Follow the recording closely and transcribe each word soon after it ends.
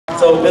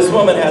So this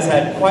woman has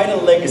had quite a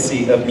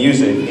legacy of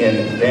music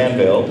in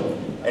Danville,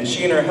 and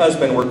she and her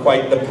husband were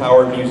quite the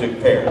power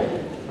music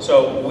pair.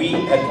 So we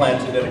had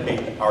planned to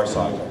dedicate our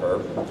song to her.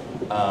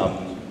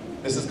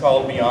 This is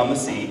called Beyond the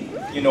Sea.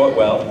 You know it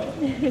well.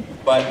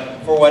 But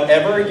for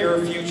whatever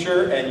your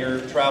future and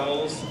your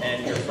travels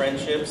and your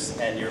friendships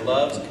and your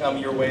loves come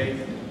your way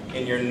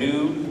in your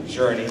new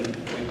journey,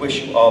 we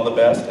wish you all the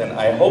best, and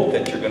I hope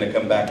that you're going to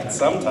come back at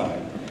some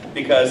time,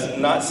 because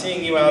not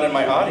seeing you out in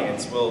my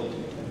audience will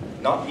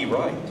not be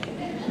right.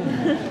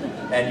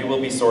 And you will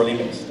be sorely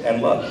missed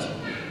and loved.